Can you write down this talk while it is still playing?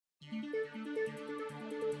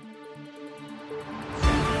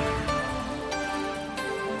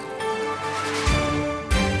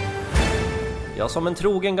Ja, som en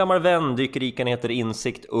trogen gammal vän dyker Icaneter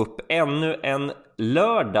Insikt upp ännu en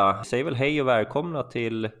lördag. Jag säger väl hej och välkomna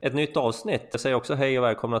till ett nytt avsnitt. Jag säger också hej och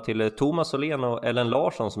välkomna till Thomas Åhlén och Ellen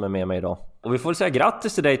Larsson som är med mig idag. Och vi får väl säga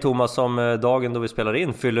grattis till dig Thomas som dagen då vi spelar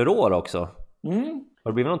in fyller år också.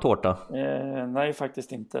 Har det blivit någon tårta? Nej,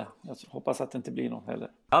 faktiskt inte. Jag hoppas att det inte blir någon heller.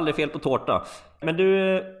 Aldrig fel på tårta. Men du,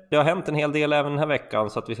 det har hänt en hel del även den här veckan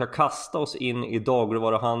så att vi ska kasta oss in i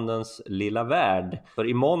dagligvaruhandelns lilla värld. För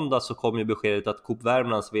i måndag så kom ju beskedet att Coop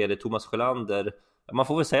Värmlands vd Thomas Sjölander, man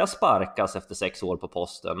får väl säga sparkas efter 6 år på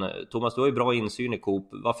posten. Thomas, du har ju bra insyn i Coop.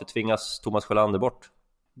 Varför tvingas Thomas Sjölander bort?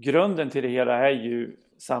 Grunden till det hela är ju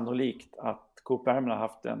sannolikt att Coop Värmland har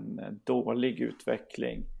haft en dålig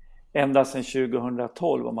utveckling ända sedan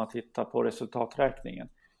 2012 om man tittar på resultaträkningen.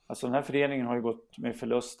 Alltså den här föreningen har ju gått med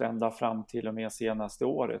förlust ända fram till och med senaste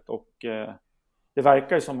året och det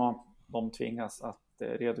verkar ju som att de tvingas att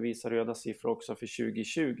redovisa röda siffror också för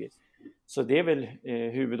 2020. Så det är väl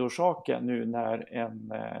huvudorsaken nu när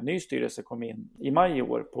en ny styrelse kom in i maj i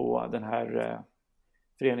år på den här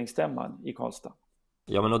föreningsstämman i Karlstad.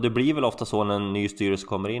 Ja, men och det blir väl ofta så när en ny styrelse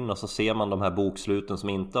kommer in och så ser man de här boksluten som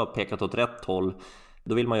inte har pekat åt rätt håll.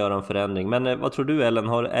 Då vill man göra en förändring. Men vad tror du Ellen,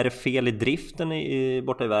 är det fel i driften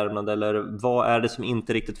borta i Värmland eller vad är det som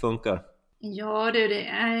inte riktigt funkar? Ja du, det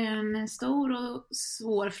är en stor och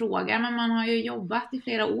svår fråga, men man har ju jobbat i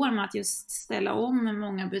flera år med att just ställa om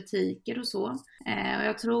många butiker och så. Och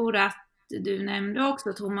jag tror att du nämnde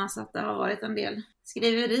också Thomas att det har varit en del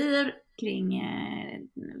skriverier kring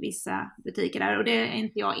vissa butiker där och det är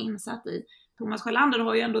inte jag insatt i. Thomas Sjölander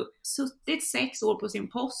har ju ändå suttit 6 år på sin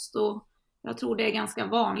post och jag tror det är ganska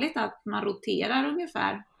vanligt att man roterar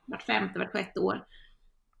ungefär vart 5:e, vart 6:e år.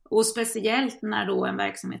 Och speciellt när då en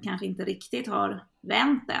verksamhet kanske inte riktigt har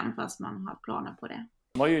vänt än fast man har planer på det.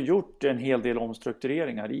 De har ju gjort en hel del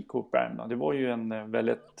omstruktureringar i Coop Värmland. Det var ju en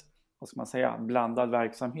väldigt, vad ska man säga, blandad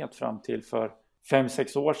verksamhet fram till för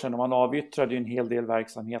 5-6 år sedan. Och man avyttrade ju en hel del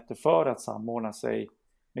verksamheter för att samordna sig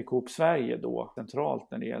med Coop Sverige då centralt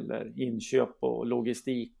när det gäller inköp och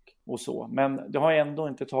logistik och så. Men det har ändå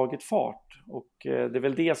inte tagit fart och det är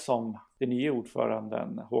väl det som den nya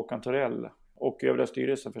ordföranden Håkan Torell och övriga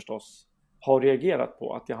styrelsen förstås har reagerat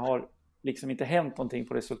på. Att det har liksom inte hänt någonting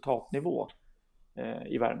på resultatnivå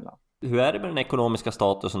i Värmland. Hur är det med den ekonomiska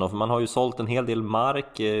statusen då? För man har ju sålt en hel del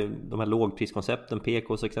mark. De här lågpriskoncepten,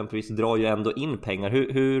 PKs exempelvis, drar ju ändå in pengar.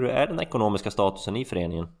 Hur är den ekonomiska statusen i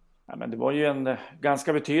föreningen? Ja, men det var ju en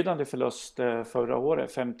ganska betydande förlust förra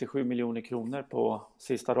året. 57 miljoner kronor på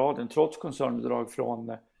sista raden. Trots koncernbidrag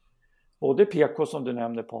från både PK som du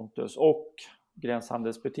nämnde Pontus och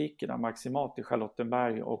gränshandelsbutikerna Maximat i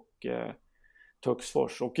Charlottenberg och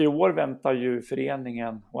Töcksfors. Och i år väntar ju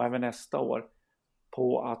föreningen och även nästa år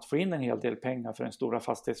på att få in en hel del pengar för den stora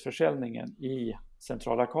fastighetsförsäljningen i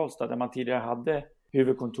centrala Karlstad där man tidigare hade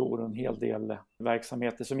huvudkontor och en hel del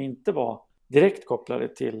verksamheter som inte var direkt kopplade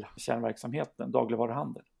till kärnverksamheten,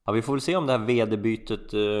 dagligvaruhandel. Ja, vi får väl se om det här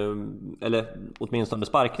vd-bytet eller åtminstone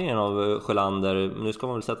sparkningen av Sjölander. Nu ska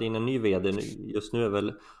man väl sätta in en ny vd. Just nu är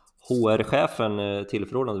väl HR-chefen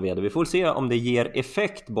tillförordnad vd. Vi får väl se om det ger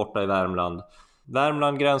effekt borta i Värmland.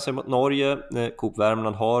 Värmland gränsar mot Norge. Coop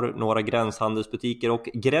Värmland har några gränshandelsbutiker och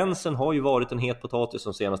gränsen har ju varit en het potatis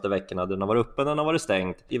de senaste veckorna. Den har varit öppen, den har varit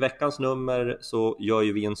stängt. I veckans nummer så gör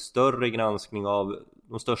ju vi en större granskning av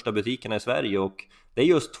de största butikerna i Sverige och det är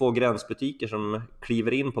just 2 gränsbutiker som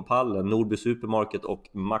kliver in på pallen, Nordby Supermarket och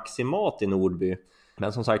Maximat i Nordby.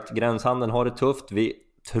 Men som sagt, gränshandeln har det tufft. Vi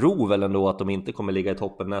tror väl ändå att de inte kommer ligga i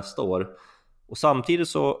toppen nästa år. Och samtidigt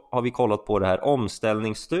så har vi kollat på det här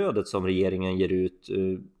omställningsstödet som regeringen ger ut.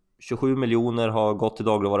 27 miljoner har gått till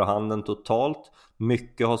dagligvaruhandeln totalt.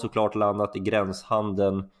 Mycket har såklart landat i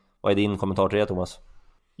gränshandeln. Vad är din kommentar till det, Thomas?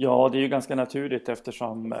 Ja, det är ju ganska naturligt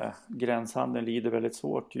eftersom gränshandeln lider väldigt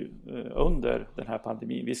svårt under den här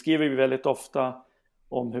pandemin. Vi skriver ju väldigt ofta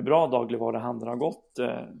om hur bra dagligvaruhandeln har gått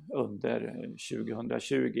under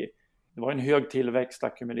 2020. Det var en hög tillväxt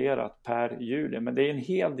ackumulerat per juli, men det är en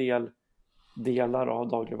hel del delar av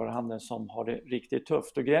dagligvaruhandeln som har det riktigt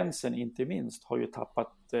tufft. Och gränsen inte minst har ju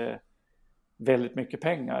tappat väldigt mycket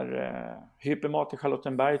pengar. Hypermat i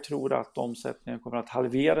Charlottenberg tror att omsättningen kommer att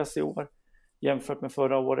halveras i år jämfört med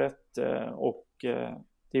förra året och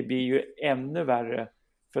det blir ju ännu värre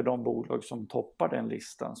för de bolag som toppar den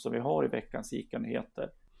listan som vi har i veckans ICA-nyheter.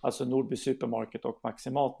 Alltså Nordby Supermarket och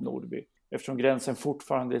Maximat Nordby. Eftersom gränsen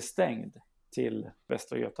fortfarande är stängd till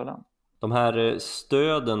Västra Götaland. De här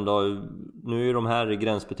stöden då, nu är de här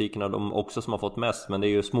gränsbutikerna de också som har fått mest, men det är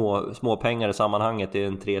ju små pengar i sammanhanget, det är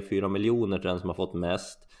en 3-4 miljoner till den som har fått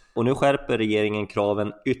mest. Och nu skärper regeringen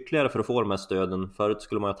kraven ytterligare för att få de här stöden. Förut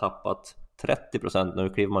skulle man ha tappat 30%. Nu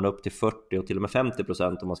kliver man upp till 40% och till och med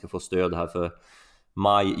 50% om man ska få stöd här för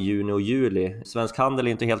maj, juni och juli. Svensk Handel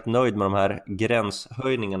är inte helt nöjd med de här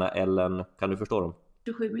gränshöjningarna, Ellen. Kan du förstå dem?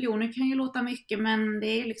 27 miljoner kan ju låta mycket, men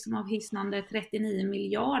det är liksom av hisnande 39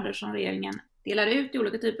 miljarder som regeringen delar ut i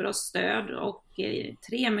olika typer av stöd, och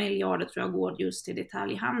 3 miljarder tror jag går just till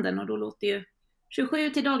detaljhandeln, och då låter ju 27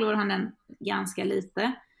 till dagligvaruhandeln ganska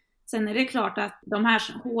lite. Sen är det klart att de här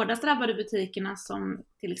hårdast drabbade butikerna som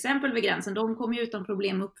till exempel vid gränsen, de kommer ju utan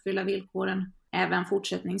problem uppfylla villkoren även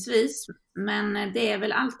fortsättningsvis. Men det är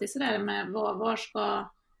väl alltid sådär med var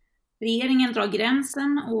ska regeringen dra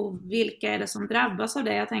gränsen och vilka är det som drabbas av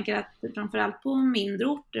det? Jag tänker att framförallt på mindre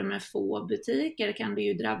orter med få butiker kan det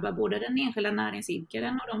ju drabba både den enskilda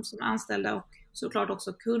näringsidkaren och de som är anställda och såklart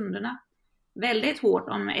också kunderna väldigt hårt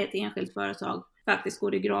om ett enskilt företag faktiskt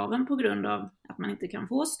går i graven på grund av att man inte kan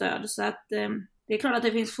få stöd. Så att det är klart att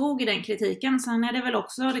det finns fog i den kritiken. Sen är det väl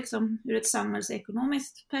också liksom, ur ett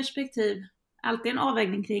samhällsekonomiskt perspektiv alltid en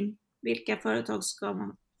avvägning kring vilka företag ska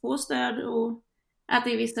man få stöd, och att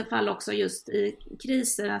i vissa fall också just i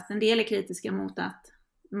kriser att en del är kritiska mot att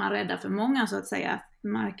man räddar för många så att säga, att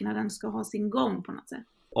marknaden ska ha sin gång på något sätt.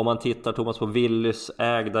 Om man tittar, Thomas, på Willys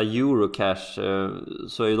ägda Eurocash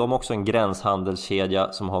så är ju de också en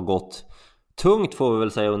gränshandelskedja som har gått tungt får vi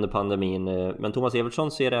väl säga under pandemin. Men Thomas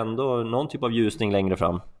Evertsson ser ändå någon typ av ljusning längre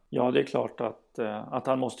fram. Ja, det är klart att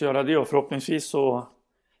han måste göra det, och förhoppningsvis så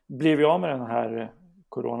blir vi av med den här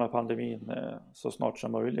coronapandemin så snart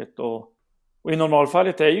som möjligt. Och i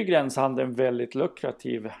normalfallet är ju gränshandeln väldigt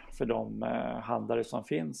lukrativ för de handlare som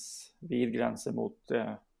finns vid gränsen mot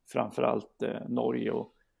framförallt Norge.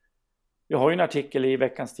 Och vi har ju en artikel i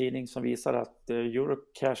veckans tidning som visar att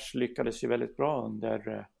Eurocash lyckades ju väldigt bra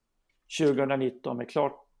under 2019 med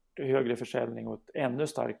klart högre försäljning och ett ännu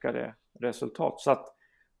starkare resultat. Så att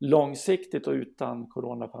långsiktigt och utan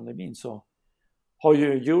coronapandemin så har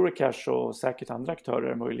ju Eurocash och säkert andra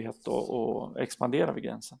aktörer möjlighet att expandera vid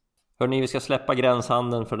gränsen. Hörrni, vi ska släppa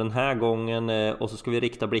gränshandeln för den här gången och så ska vi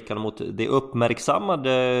rikta blickarna mot det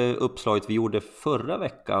uppmärksammade uppslaget vi gjorde förra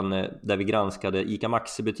veckan där vi granskade ICA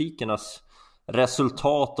Maxi-butikernas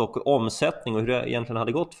resultat och omsättning och hur det egentligen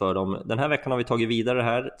hade gått för dem. Den här veckan har vi tagit vidare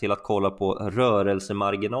här till att kolla på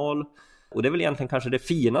rörelsemarginal. Och det är väl egentligen kanske det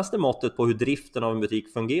finaste måttet på hur driften av en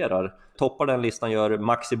butik fungerar. Toppar den listan gör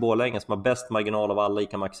Maxi Borlänge som har bäst marginal av alla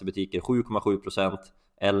ICA Maxi-butiker, 7,7%.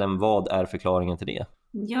 Ellen, vad är förklaringen till det?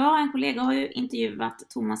 Ja, en kollega har ju intervjuat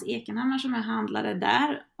Thomas Ekenhammar som är handlare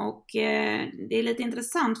där, och det är lite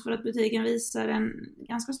intressant för att butiken visar en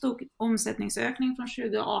ganska stor omsättningsökning från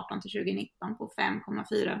 2018 till 2019 på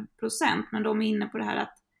 5,4%, men de är inne på det här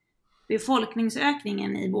att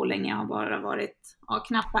befolkningsökningen i Borlänge har bara varit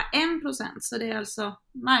knappt 1%, så det är alltså,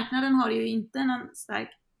 marknaden har ju inte någon stark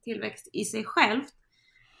tillväxt i sig själv,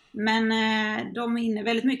 men de är inne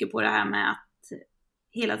väldigt mycket på det här med att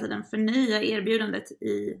hela tiden förnya erbjudandet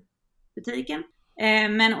i butiken.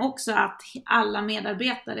 Men också att alla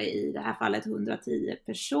medarbetare, i det här fallet 110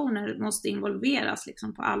 personer, måste involveras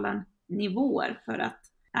liksom på alla nivåer för att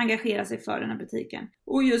engagera sig för den här butiken.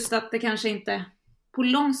 Och just att det kanske inte på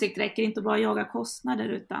lång sikt räcker inte bara jaga kostnader,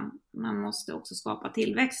 utan man måste också skapa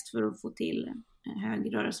tillväxt för att få till en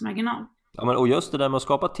hög rörelsemarginal. Ja, men och just det där med att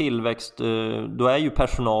skapa tillväxt, då är ju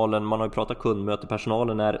personalen, man har ju pratat kundmöte,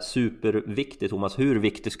 personalen är superviktig. Thomas, hur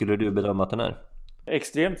viktig skulle du bedöma att den är?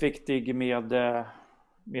 Extremt viktig med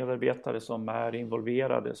medarbetare som är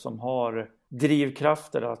involverade, som har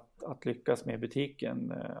drivkrafter att lyckas med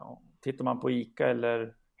butiken. Tittar man på ICA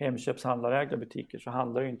eller Hemköpshandlarägda butiker så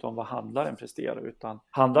handlar det inte om vad handlaren presterar, utan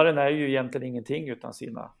handlaren är ju egentligen ingenting utan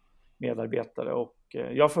sina medarbetare, och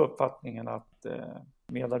jag får uppfattningen att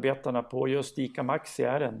medarbetarna på just ICA Maxi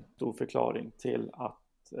är en stor förklaring till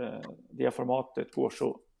att det formatet går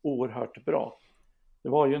så oerhört bra. Det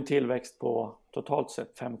var ju en tillväxt på totalt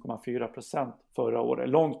sett 5,4% förra året,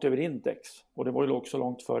 långt över index, och det var ju också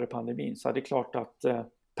långt före pandemin, så det är klart att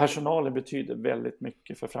personalen betyder väldigt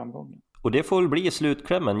mycket för framgången. Och det får väl bli i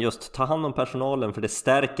slutklämmen, just ta hand om personalen, för det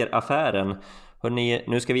stärker affären. Hörrni,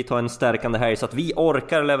 nu ska vi ta en stärkande här så att vi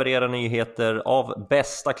orkar leverera nyheter av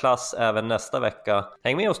bästa klass även nästa vecka.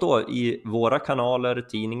 Häng med oss då i våra kanaler,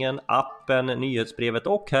 tidningen, appen, nyhetsbrevet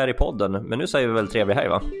och här i podden. Men nu säger vi väl trevlig helg,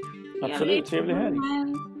 va? Absolut, trevlig helg.